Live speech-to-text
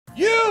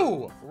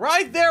You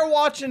right there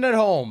watching at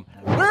home,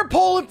 we're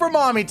pulling for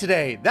mommy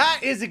today.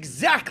 That is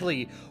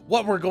exactly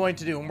what we're going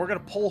to do. And we're going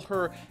to pull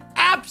her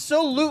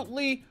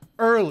absolutely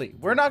early.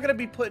 We're not going to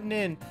be putting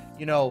in,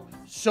 you know,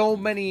 so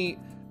many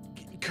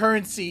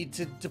currency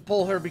to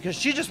pull her because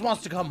she just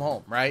wants to come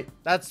home, right?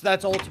 That's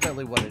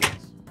ultimately what it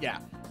is. Yeah.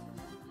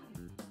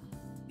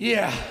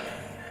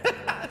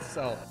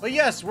 So, but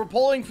yes, we're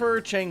pulling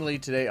for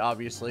Qingque today,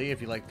 obviously.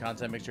 If you like the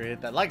content, make sure you hit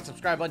that like and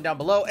subscribe button down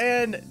below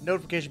and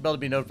notification bell to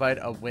be notified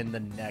of when the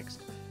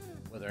next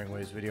Wuthering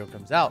Waves video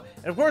comes out.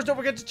 And of course, don't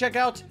forget to check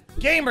out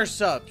Gamer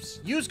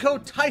Subs. Use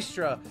code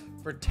TYSTRA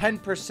for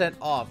 10%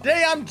 off.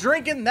 Today, I'm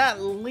drinking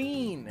that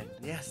lean.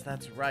 Yes,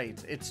 that's right.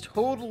 It's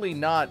totally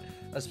not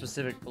a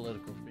specific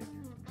political figure.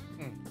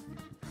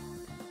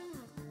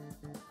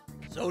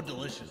 So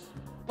delicious.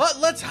 But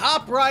let's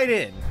hop right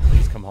in.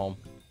 Please come home.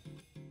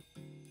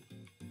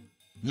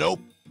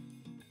 Nope.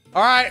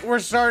 All right, we're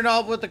starting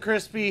off with the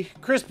crispy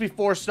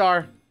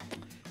 4-star.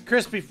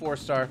 Crispy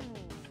 4-star.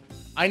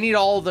 I need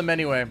all of them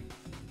anyway.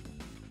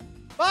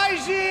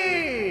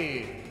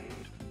 Baiji!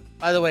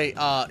 By the way,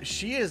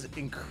 she is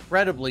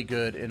incredibly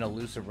good in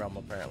Elusive Realm,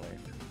 apparently.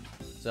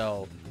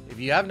 So, if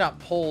you have not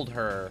pulled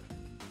her,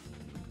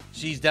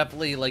 she's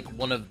definitely, like,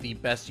 one of the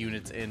best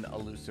units in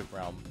Elusive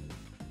Realm.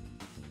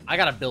 I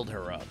gotta build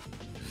her up.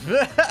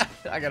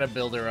 I gotta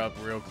build her up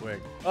real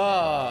quick.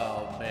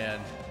 Oh, man.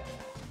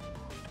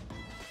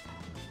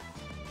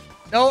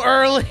 No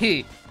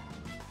early.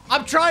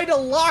 I'm trying to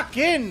lock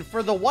in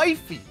for the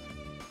wifey.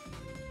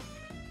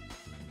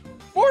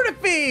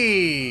 Fortify.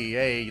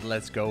 Hey,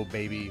 let's go,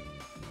 baby.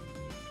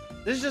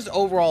 This is just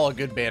overall a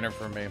good banner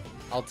for me.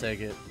 I'll take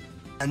it.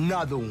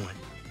 Another one.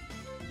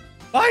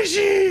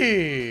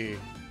 Baiji.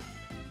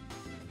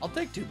 I'll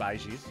take 2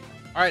 Baijis.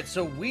 All right,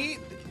 so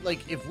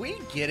if we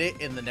get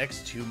it in the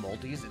next 2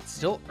 multis, it's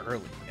still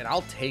early, and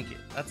I'll take it.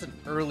 That's an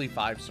early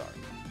 5-star.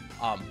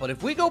 But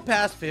if we go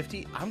past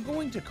 50, I'm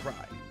going to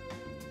cry.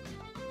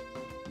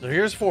 So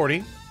here's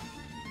 40.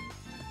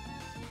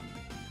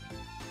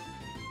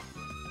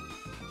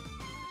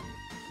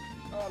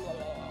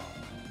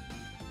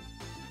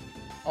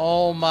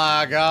 Oh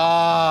my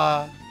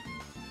god.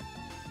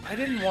 I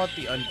didn't want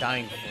the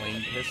Undying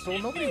Flame pistol.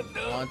 Nobody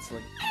wants,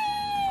 like,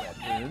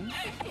 weapons.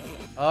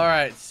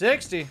 Alright,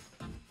 60.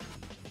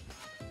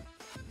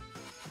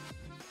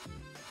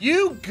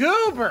 You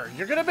goober!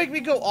 You're gonna make me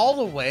go all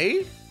the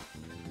way?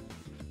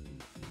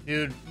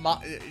 Dude,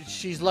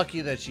 she's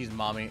lucky that she's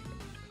mommy.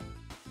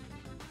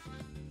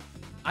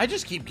 I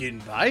just keep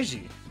getting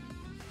Baiji.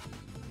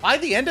 By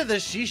the end of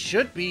this, she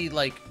should be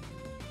like...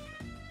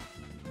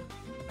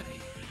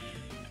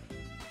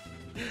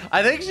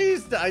 I think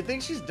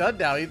she's done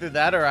now. Either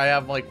that or I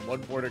have like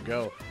 1 more to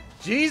go.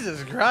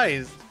 Jesus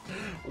Christ.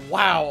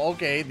 Wow,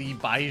 okay, the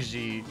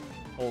Baiji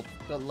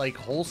like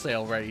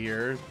wholesale right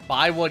here.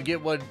 Buy one,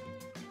 get one.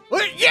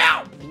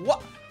 Yeah!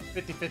 What?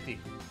 50-50.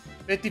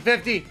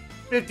 50-50.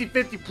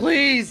 50-50,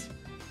 please.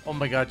 Oh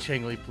my god,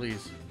 Qingque,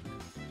 please.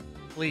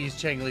 Please,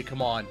 Qingque,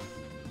 come on.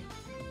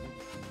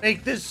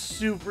 Make this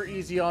super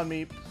easy on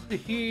me,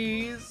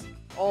 please.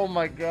 Oh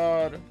my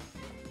god.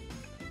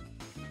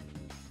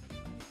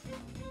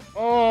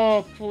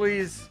 Oh,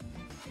 please.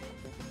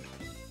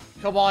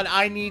 Come on,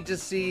 I need to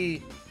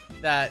see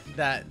that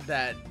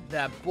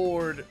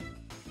board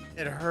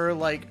and her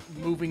like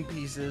moving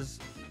pieces.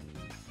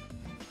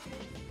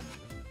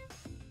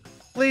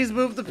 Please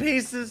move the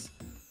pieces.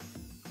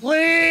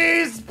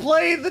 Please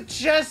play the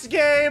chess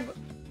game.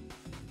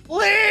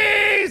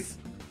 Please.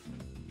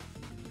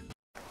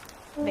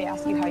 They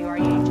ask you how you are,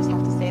 you just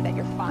have to say that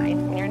you're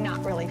fine when you're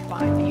not really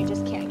fine, but you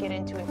just can't get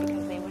into it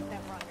because they would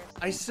never understand.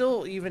 I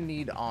still even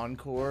need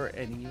Encore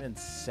and even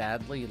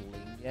sadly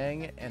Ling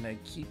Yang, and I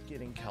keep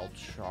getting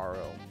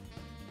Calcharo.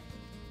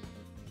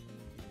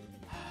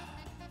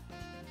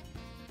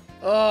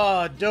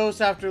 Oh, dose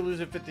after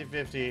losing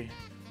 50-50.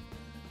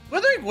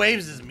 Wuthering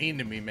Waves is mean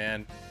to me,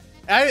 man.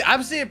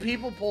 I'm seeing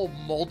people pull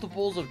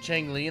multiples of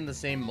Qingque in the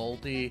same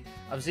multi.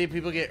 I'm seeing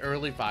people get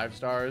early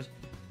 5-stars.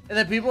 And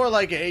then people are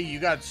like, hey, you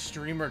got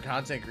streamer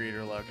content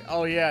creator luck.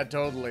 Oh, yeah,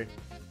 totally.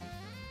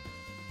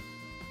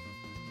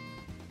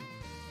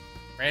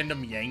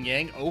 Random Yang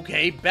Yang.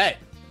 Okay, bet.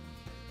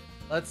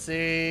 Let's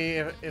see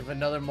if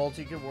another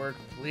multi can work.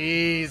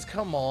 Please,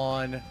 come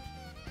on.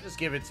 Just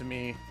give it to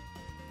me.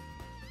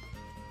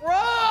 Bro!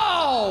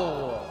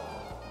 All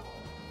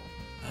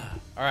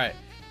right.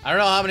 I don't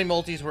know how many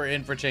multis we're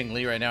in for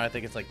Qingque right now. I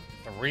think it's like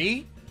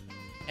 3.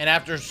 And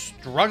after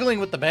struggling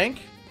with the bank,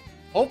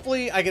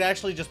 hopefully I can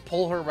actually just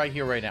pull her right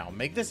here, right now.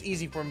 Make this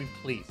easy for me,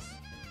 please.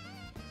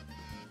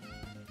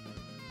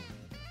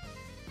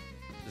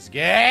 This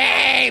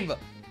game!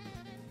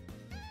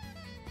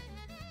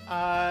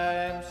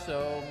 I'm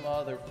so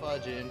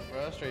motherfudging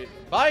frustrated.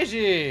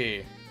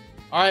 Baiji!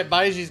 Alright,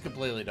 Baiji's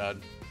completely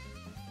done.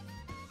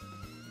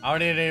 I don't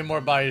need any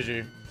more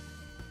Baiji.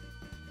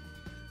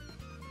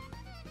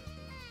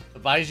 The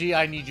Baiji,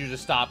 I need you to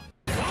stop.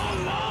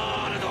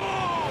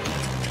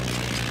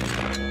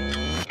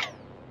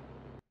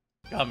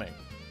 Coming.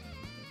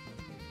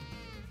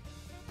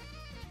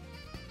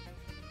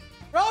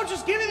 Bro, Oh,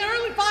 just give me the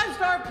early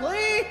 5-star,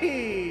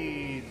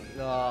 please.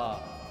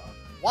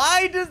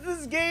 Why does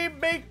this game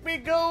make me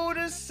go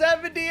to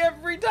 70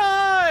 every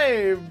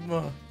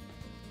time?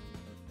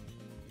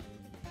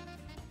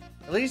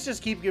 At least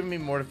just keep giving me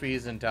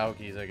Mortifees and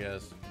Taukis, I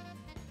guess.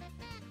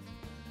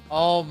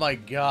 Oh my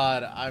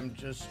god, I'm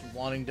just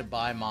wanting to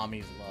buy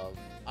Mommy's love.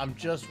 I'm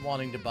just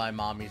wanting to buy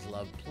Mommy's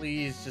love.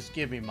 Please, just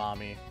give me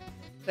Mommy.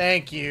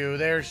 Thank you.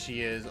 There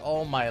she is.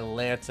 Oh my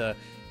Lanta.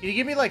 Can you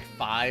give me like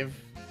 5?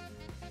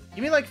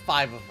 Give me like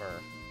 5 of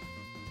her.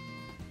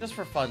 Just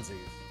for funsies.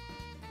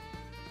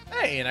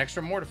 Hey, an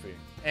extra Mortifee.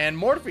 And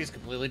Mortifee's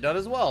completely done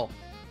as well.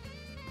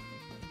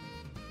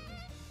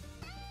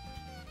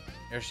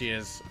 There she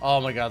is. Oh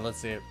my god, let's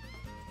see it.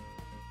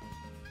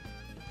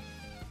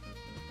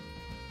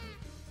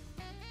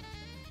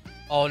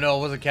 Oh no, it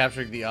wasn't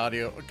capturing the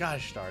audio.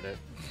 Gosh darn it.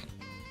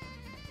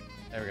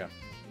 There we go.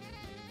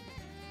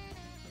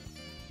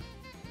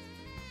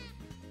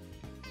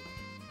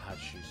 God,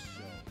 she's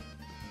so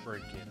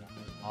freaking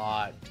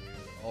hot, dude.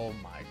 Oh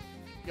my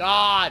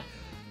god.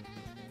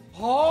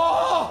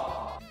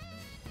 Oh!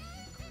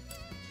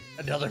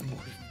 Another more.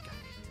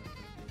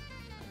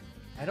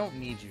 I don't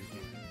need you,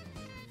 dude.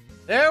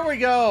 There we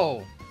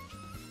go.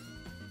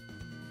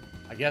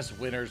 I guess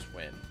winners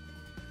win.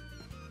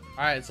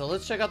 Alright, so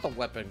let's check out the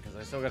weapon, because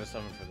I still got to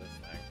summon for this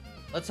thing.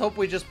 Let's hope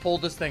we just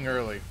pulled this thing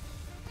early.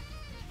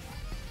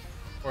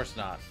 Of course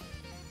not.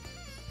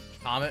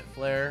 Comet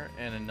Flare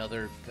and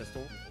another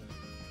pistol.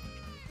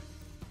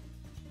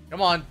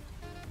 Come on.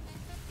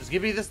 Just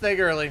give me this thing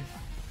early.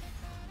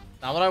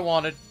 Not what I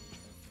wanted.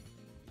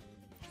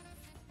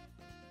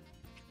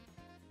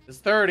 It's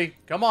 30.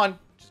 Come on.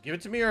 Just give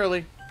it to me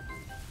early.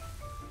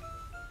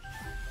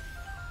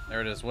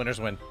 There it is. Winners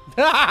win.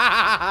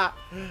 There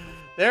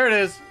it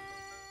is.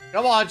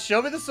 Come on.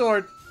 Show me the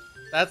sword.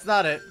 That's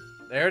not it.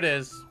 There it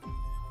is.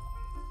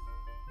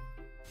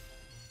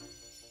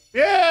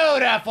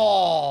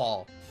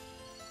 Beautiful.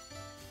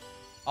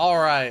 All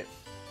right.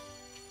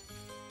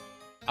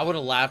 I would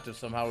have laughed if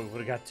somehow we would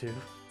have got 2.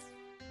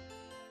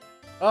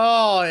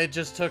 Oh, it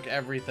just took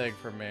everything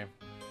from me.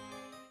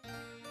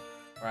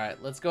 All right,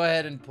 let's go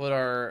ahead and put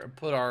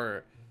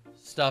our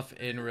stuff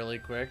in really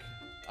quick.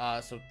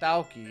 So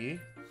Tauki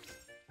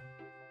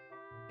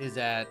is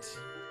at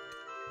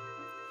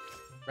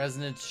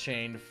Resonance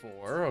Chain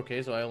 4.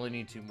 Okay, so I only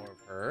need 2 more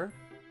of her.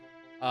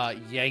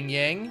 Yang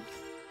Yang,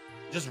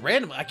 just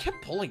randomly. I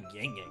kept pulling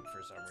Yang Yang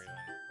for some reason.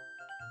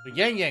 So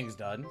Yang Yang's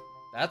done.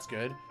 That's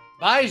good.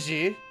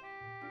 Baiji.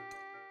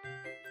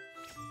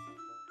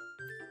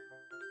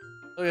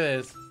 Look at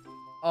this.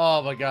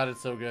 Oh my god,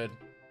 it's so good.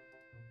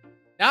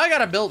 Now I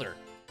gotta build her.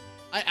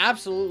 I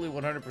absolutely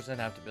 100%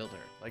 have to build her.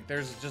 Like,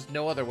 there's just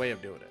no other way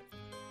of doing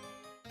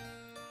it.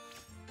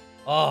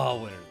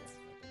 Oh, winners.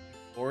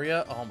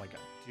 Euphoria. Oh my god,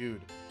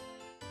 dude.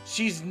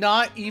 She's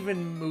not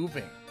even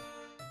moving.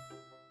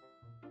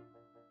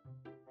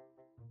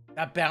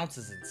 That bounce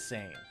is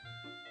insane.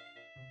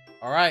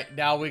 Alright,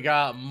 now we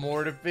got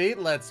more defeat.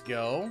 Let's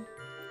go.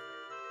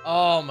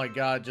 Oh my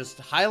god, just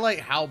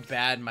highlight how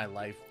bad my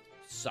life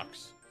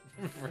sucks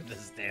for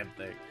this damn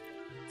thing.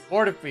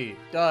 Mortifee,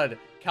 done.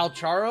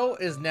 Calcharo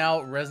is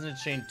now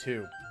Resonance Chain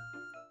 2.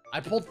 I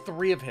pulled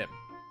 3 of him.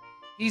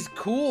 He's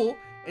cool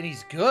and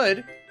he's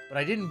good, but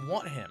I didn't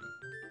want him.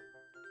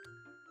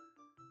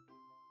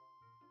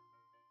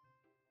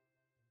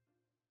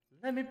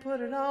 Let me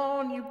put it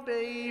on you,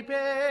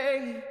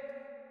 baby.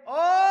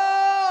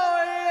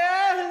 Oh,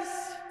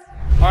 yes.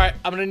 All right,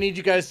 I'm going to need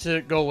you guys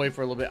to go away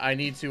for a little bit. I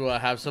need to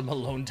have some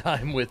alone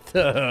time with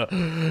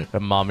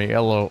mommy.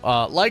 Hello.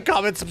 Like,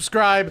 comment,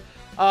 subscribe.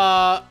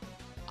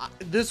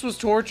 This was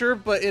torture,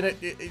 but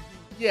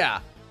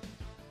yeah.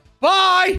 Bye!